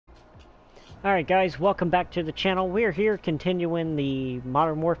Alright guys, welcome back to the channel. We're here continuing the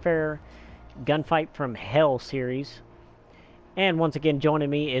Modern Warfare Gunfight from Hell series. And once again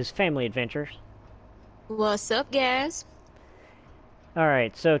joining me is Family Adventures. What's up, guys?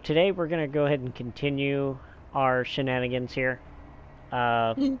 Alright, so today we're going to go ahead and continue our shenanigans here.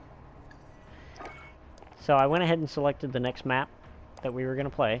 So I went ahead and selected the next map that we were going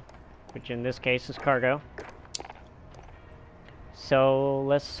to play, which in this case is Cargo. So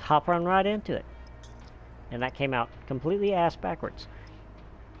let's hop on right into it. And that came out completely ass backwards.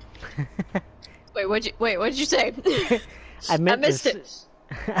 What'd you say? I missed it.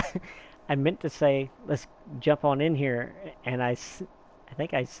 I meant to say let's jump on in here, and I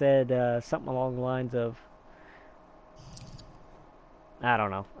think I said something along the lines of, I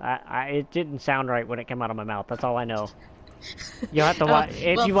don't know. It didn't sound right when it came out of my mouth. That's all I know. You'll have to watch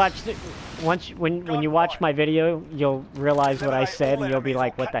if you watch when you watch my video, you'll realize what I said, and you'll be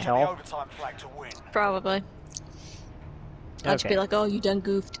like, "What the hell?" Probably. I'll just Okay. be like, "Oh, you done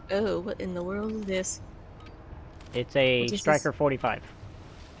goofed." Oh, what in the world is this? It's a What is Striker this? 45.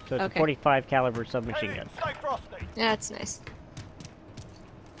 So it's a 45 caliber submachine gun. Yeah, that's nice.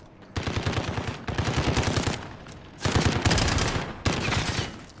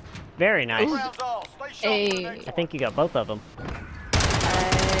 Very nice. Hey, I think you got both of them.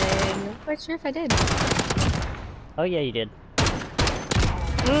 I'm not quite sure if I did. Oh yeah, you did.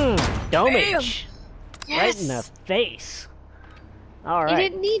 Damage! Yes! Right in the face. All He right.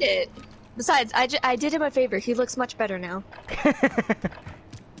 didn't need it. Besides, I did him a favor. He looks much better now.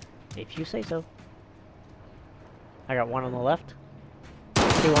 If you say so. I got one on the left.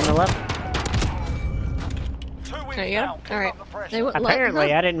 Two on the left. There you go. Alright. They went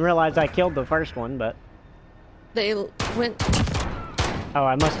Apparently, I didn't realize I killed the first one, but... They went... Oh,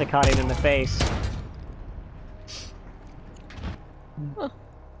 I must have caught him in the face. Huh.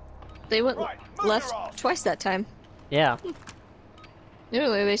 They went left twice that time. Yeah.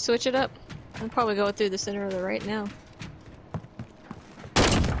 Usually they switch it up. I'm probably going through the center of the right now.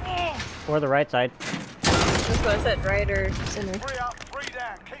 Or the right side. That's what I said, right or center.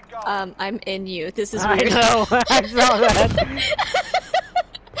 I'm in you. This is weird. I know! I saw that!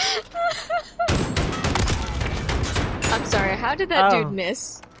 I'm sorry, how did that dude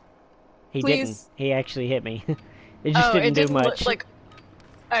miss? He Please? didn't. He actually hit me. It just didn't do much. Look like...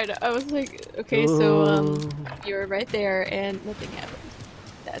 I was like, okay, so, you were right there and nothing happened.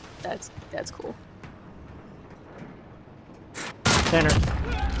 That's cool. Center.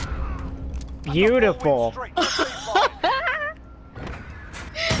 Beautiful!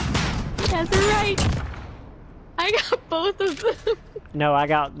 That's right! I got both of them! No, I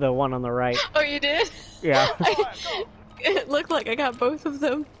got the one on the right. Oh, you did? Yeah. It looked like I got both of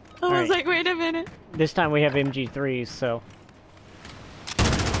them. I was like, wait a minute. This time we have MG3s, so...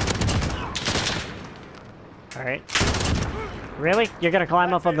 Alright. Really? You're gonna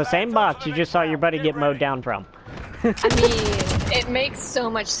climb up on the same box you just saw your buddy get mowed down from? I mean, it makes so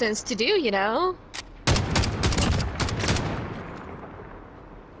much sense to do, you know?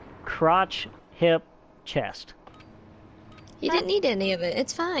 Crotch, hip, chest. He didn't need any of it.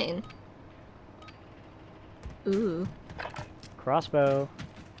 It's fine. Ooh. Crossbow.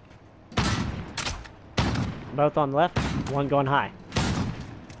 Both on left, one going high.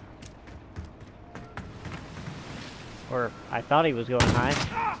 Or, I thought he was going high.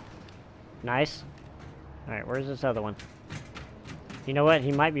 Nice. Alright, where's this other one? You know what?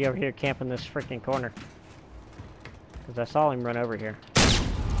 He might be over here camping this freaking corner. Because I saw him run over here.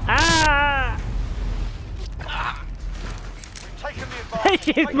 Ah!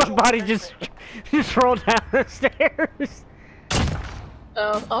 My body just rolled down the stairs.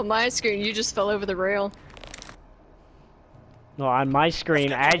 Oh, on my screen, you just fell over the rail. Well, on my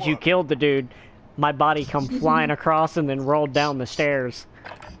screen, as you killed the dude, my body come flying across and then rolled down the stairs.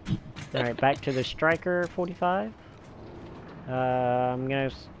 Alright, back to the Striker 45. I'm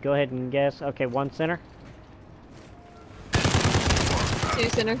gonna go ahead and guess. Okay, one center. Two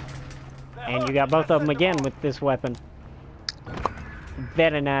center. And you got both of them again with this weapon.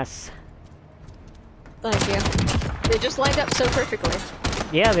 Very nice. Thank you. They just lined up so perfectly.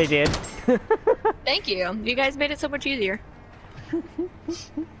 Yeah, they did. Thank you. You guys made it so much easier.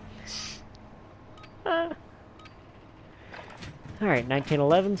 Alright,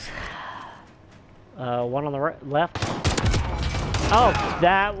 1911s. One on the left. Oh,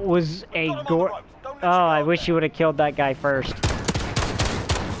 that was a gore. Oh, I wish you would have killed that guy first.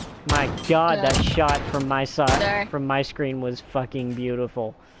 My God, that shot from my side, from my screen was fucking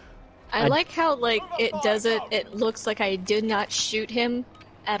beautiful. I like how, like, it does it. It looks like I did not shoot him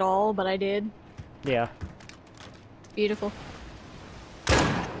at all, but I did. Yeah. Beautiful.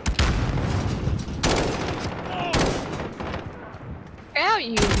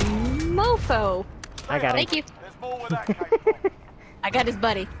 you mofo. I got him. Thank you. I got his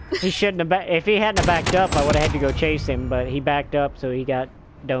buddy. He shouldn't have if he hadn't have backed up, I would have had to go chase him, but he backed up, so he got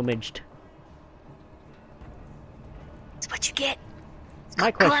damaged. That's what you get.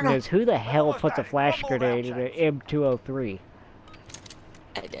 My question is, who the hell puts a flash grenade in an M203?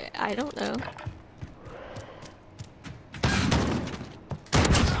 I don't know.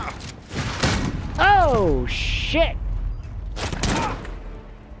 Oh, shit!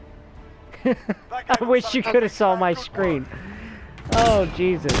 I wish you could have saw my screen. Oh,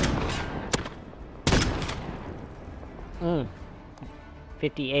 Jesus.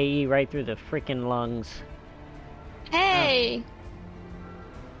 50 AE right through the freaking lungs. Hey!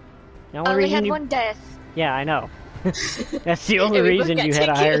 The only reason had you... one death. Yeah, I know. That's the only reason you had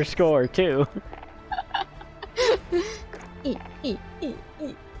a higher score, too.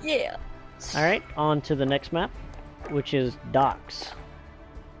 Yeah. Alright, on to the next map, which is Docks.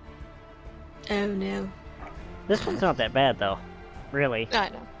 Oh no. This one's not that bad, though. Really. I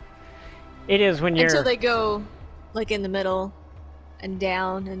know. It is when you're... Until they go, like, in the middle and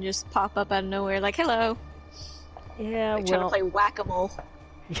down and just pop up out of nowhere, like, hello. Yeah, like trying to play whack-a-mole.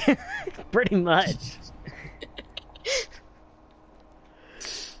 Pretty much.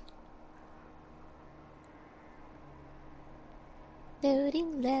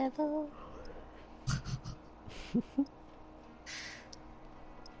 Loading level.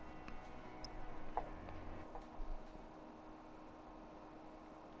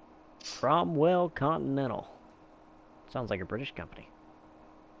 Cromwell Continental. Sounds like a British company.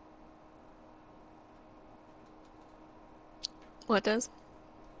 What does?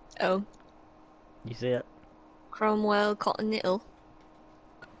 Oh. You see it? Cromwell Continental.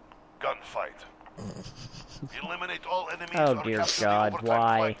 Gunfight. Eliminate all enemies. Oh dear God,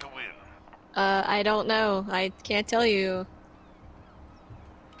 why? I don't know. I can't tell you.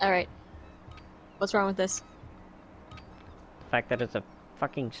 Alright. What's wrong with this? The fact that it's a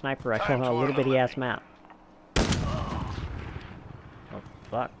fucking sniper rifle on a little bitty ass map. Oh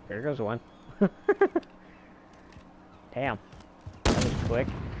fuck, there goes one. Damn. That was quick.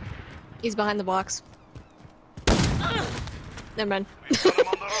 He's behind the box. Never mind.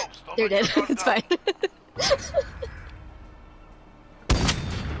 They're dead. It's fine.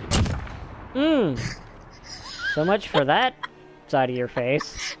 So much for that side of your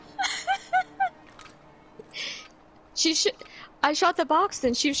face. I shot the box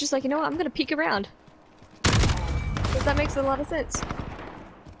and she was just like, you know what, I'm gonna peek around. Because that makes a lot of sense.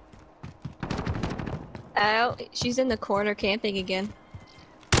 Ow, she's in the corner camping again.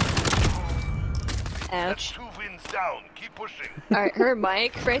 Ouch. Alright, her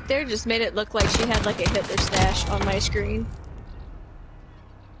mic right there just made it look like she had like a Hitler stash on my screen.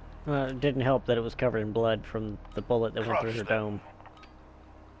 Well, it didn't help that it was covered in blood from the bullet that went through her dome.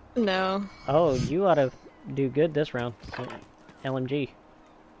 No. Oh, you ought to do good this round. So, LMG.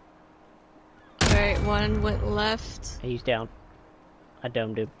 Alright, one went left. He's down. I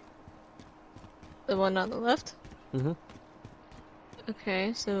domed him. The one on the left? Mm-hmm.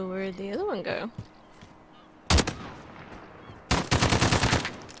 Okay, so where'd the other one go?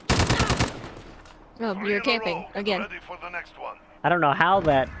 Oh, you're camping again. I don't know how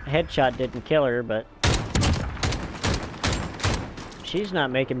that headshot didn't kill her, but she's not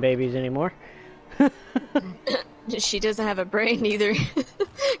making babies anymore. She doesn't have a brain either,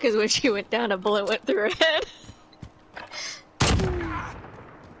 because when she went down, a bullet went through her head.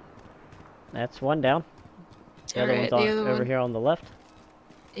 That's one down. The other one's over here on the left.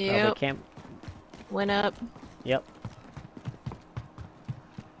 Yep. Camp. Went up. Yep.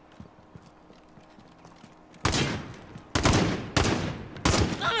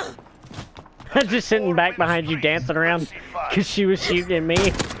 I'm just sitting back behind you dancing around because she was shooting at me.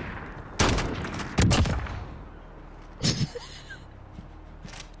 You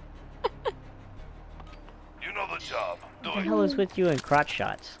know the job. What the hell is with you and crotch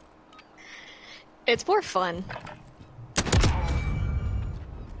shots? It's more fun.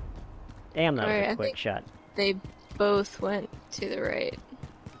 Damn, that was a quick shot. They both went to the right,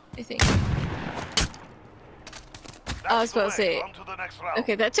 I think. I was supposed to say,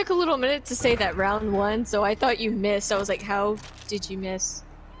 okay, that took a little minute to say that round one, so I thought you missed. I was like, how did you miss?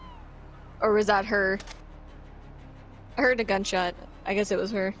 Or was that her? I heard a gunshot. I guess it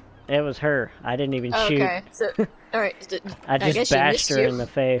was her. It was her. I didn't even shoot. Okay, so, alright. I just bashed her in the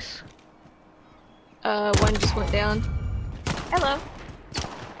face. One just went down. Hello.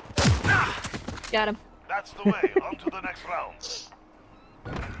 Got him. That's the way. On to the next round.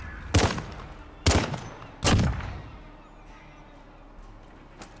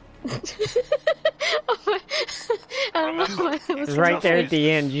 I don't know. It was right there at the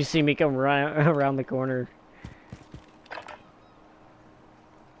end. You see me come around the corner.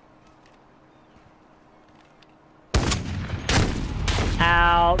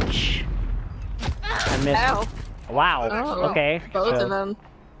 Ouch! I missed. Ow. Wow. Oh, Okay. Both so- of them.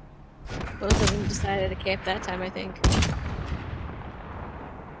 Both of them decided to camp that time, I think.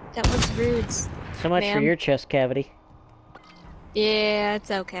 That was rude. So much for Ma'am. your chest cavity. Yeah,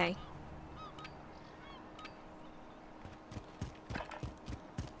 it's okay.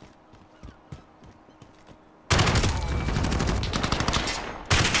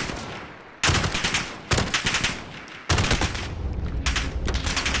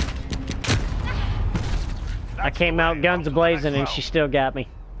 I came out guns blazing and she still got me.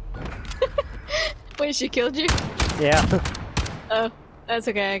 Wait, she killed you? Yeah. Oh, that's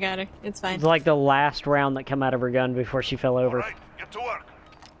okay, I got her. It's fine. It's like the last round that come out of her gun before she fell over. Alright, get to work.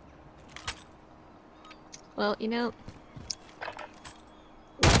 Well, you know...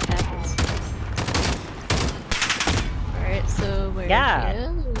 What happens? Alright, so where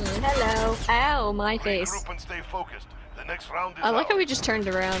Yeah. Hello. Ow, my face. Regroup and stay focused. The next round is I like out. how we just turned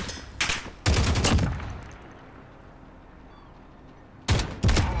around.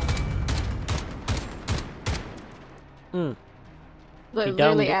 Hmm. But He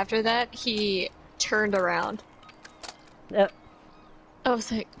literally domed it. after that, he turned around. Uh, I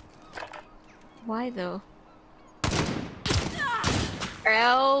was like, why though?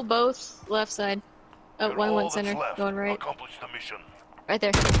 Ow, both left side. Oh, You're one all went that's center, left. going right. Accomplish the mission. Right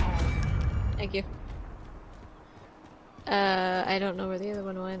there. Thank you. I don't know where the other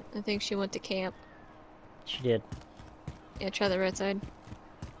one went. I think she went to camp. she did. Yeah, try the right side.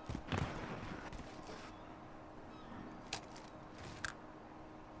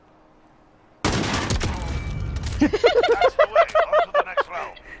 That's the way. On to the next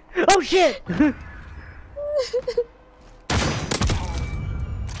round. Oh shit!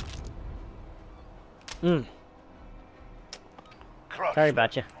 Hmm. Crush. Sorry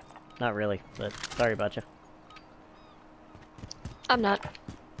about you. Not really, but sorry about you. I'm not.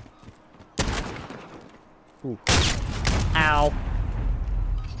 Ooh. Ow.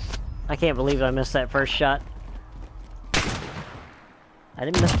 I can't believe I missed that first shot. I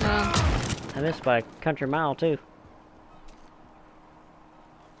didn't miss. I missed by a country mile too.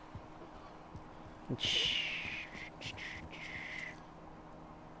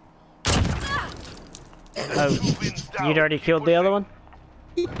 Oh, Wins down. you'd already killed the other one?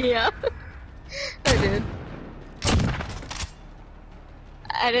 Yeah. I did.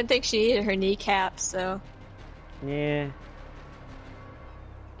 I didn't think she needed her kneecap, so Yeah.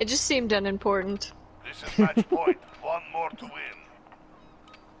 it just seemed unimportant. This is match point. One more to win.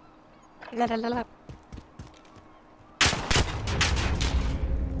 La la la la.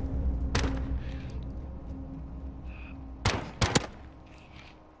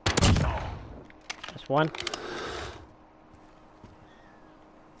 Just one.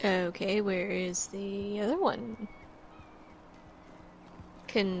 Okay, where is the other one?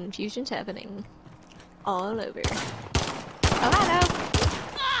 Confusion's happening all over. Oh, hello!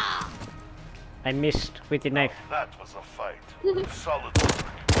 I missed with the knife. That was a fight. Solid work.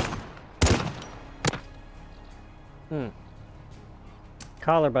 Hmm.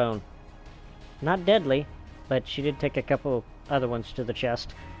 Collarbone. Not deadly, but she did take a couple other ones to the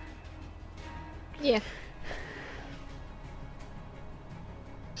chest. Yeah.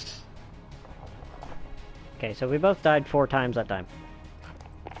 Okay, so we both died 4 times that time.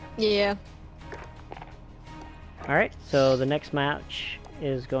 Yeah. Alright, so the next match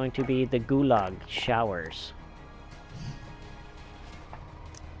is going to be the Gulag Showers.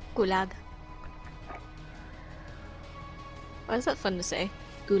 Gulag. Why is that fun to say?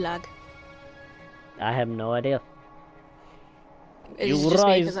 Gulag. I have no idea. It's You just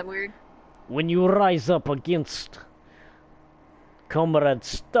me rise- because I'm weird. When you rise up against Comrade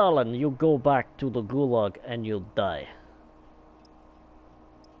Stalin, you go back to the Gulag and you'll die.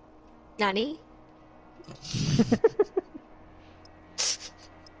 Nani?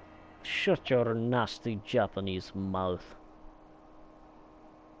 Shut your nasty Japanese mouth.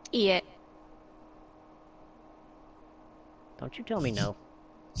 Yeah. Don't you tell me no.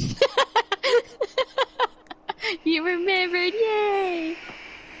 You remembered, yay!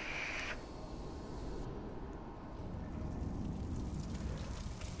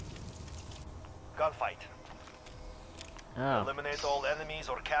 Gunfight. Oh. Eliminate all enemies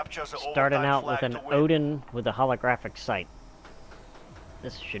or capture the Starting overtime out with flag an to win. Odin with a holographic sight.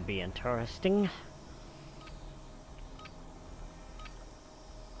 This should be interesting.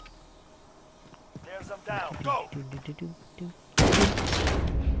 Tears them down. Go.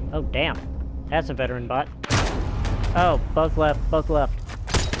 Oh, damn. That's a veteran bot. Oh, both left, both left.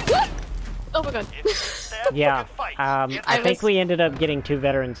 Oh my god. Yeah, I think we ended up getting 2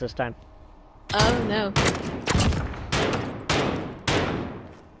 veterans this time. Oh no.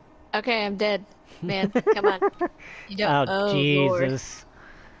 Okay, I'm dead. Man, come on. You don't. Oh, Lord. Jesus.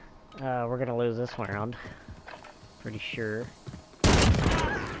 We're gonna lose this one round. Pretty sure.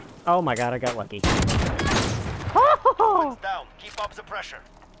 Oh my god, I got lucky. Down. Keep up the pressure.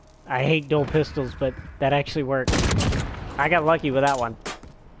 I hate dual pistols, but that actually worked. I got lucky with that one.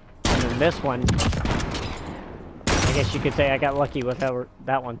 And then this one, I guess you could say I got lucky with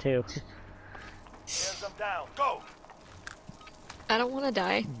that one too. Hands them down. Go. I don't want to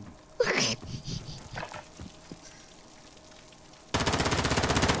die.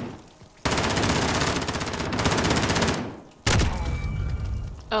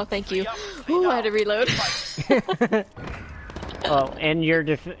 Oh, thank you. Ooh, I had to reload. Well, in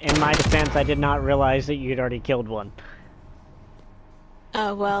my defense, I did not realize that you'd already killed one.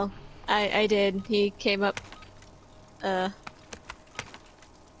 Oh, well, I did. He came up, to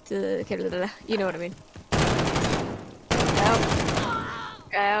you know what I mean.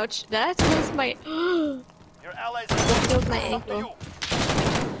 Ouch. Ouch. That was my, Your allies that killed my are up to you. ankle.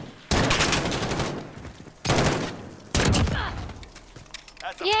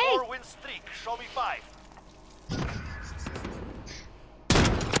 That's a Yay! 4-win streak. Show me 5.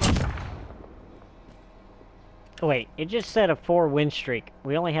 Oh, wait, it just said a 4-win streak.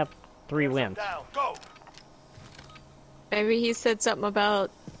 We only have 3 wins. Down. Go. Maybe he said something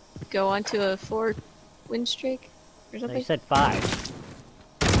about go on to a 4-win streak or something. They said 5.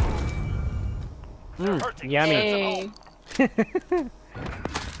 Yummy. Hey. I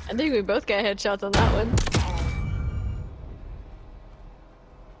think we both got headshots on that one.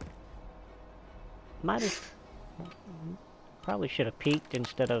 Might have... Probably should have peeked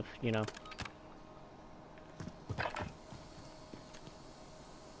instead of, you know...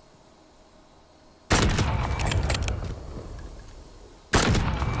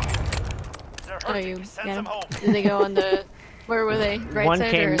 Oh, you got him? Did they go on the... Where were they? Right One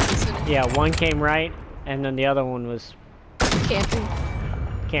side came, or the center? yeah, one came right, and then the other one was Camping.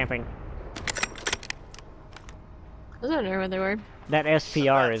 camping. I don't know where they were. That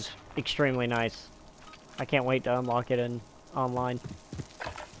SPR is extremely nice. I can't wait to unlock it in online.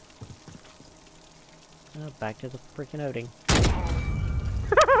 Back to the freaking outing.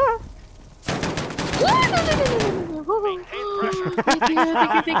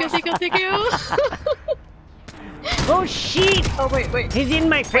 Thank you. Oh shit! Oh wait. He's in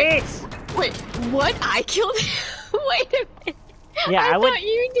my face! Wait, what? I killed him? Wait a minute. Yeah, I thought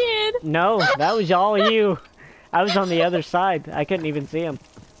you did. No, that was all you. I was on the other side. I couldn't even see him.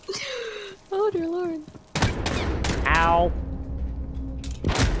 Oh dear lord. Ow.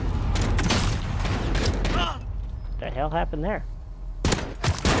 The hell happened there? They're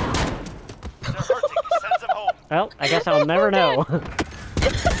hurting. Send them home. Well, I guess I'll never know.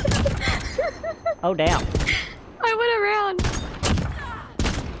 Oh damn. I went around.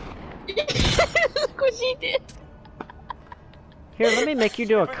 Look what she did. Here, let me make you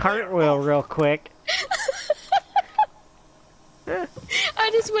do a cartwheel real quick. I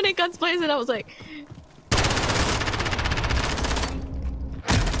just went in guns blazing and I was like...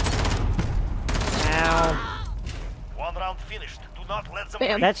 Ow. 1 round finished. Do not let them Bam.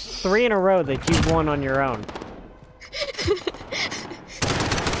 breathe. That's 3 in a row that you've won on your own.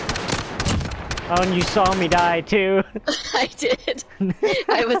 Oh, and you saw me die too. I did.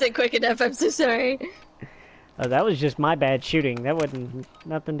 I wasn't quick enough, I'm so sorry. Oh, that was just my bad shooting. That wasn't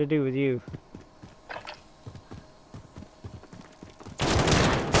nothing to do with you.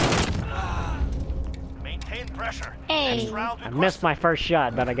 Maintain pressure. Hey. Next round I missed my first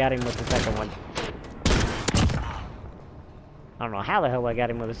shot, but I got him with the second one. I don't know how the hell I got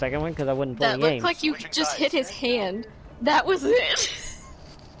him with the second one, because I wasn't That playing looked games. like you Switching just sides. hit his hand. That was it.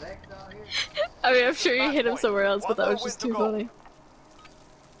 I mean, I'm sure you hit him somewhere else, but that was just too funny.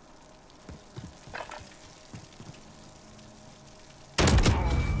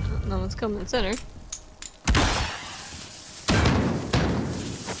 No one's coming center.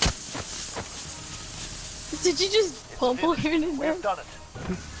 Did you just pummel her in there? We've done it.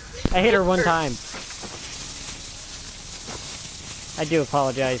 I hit her one time. I do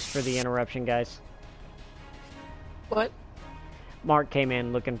apologize for the interruption, guys. What? Mark came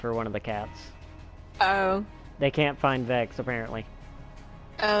in looking for one of the cats. Oh. They can't find Vex, apparently.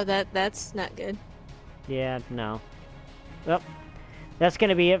 Oh, that's not good. Yeah, no. Well, that's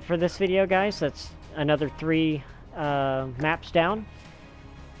gonna be it for this video, guys. That's another 3 maps down.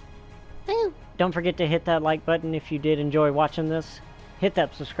 Woo. Don't forget to hit that like button if you did enjoy watching this. Hit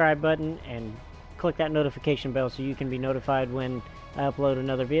that subscribe button and click that notification bell so you can be notified when I upload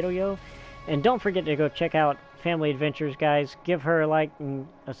another video. And don't forget to go check out Family Adventures, guys. Give her a like and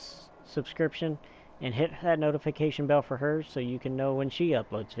a subscription, and hit that notification bell for her so you can know when she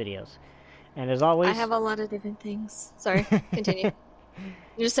uploads videos. And as always... I have a lot of different things. Sorry, continue.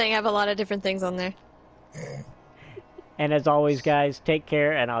 You're just saying I have a lot of different things on there. And as always, guys, take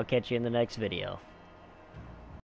care, and I'll catch you in the next video.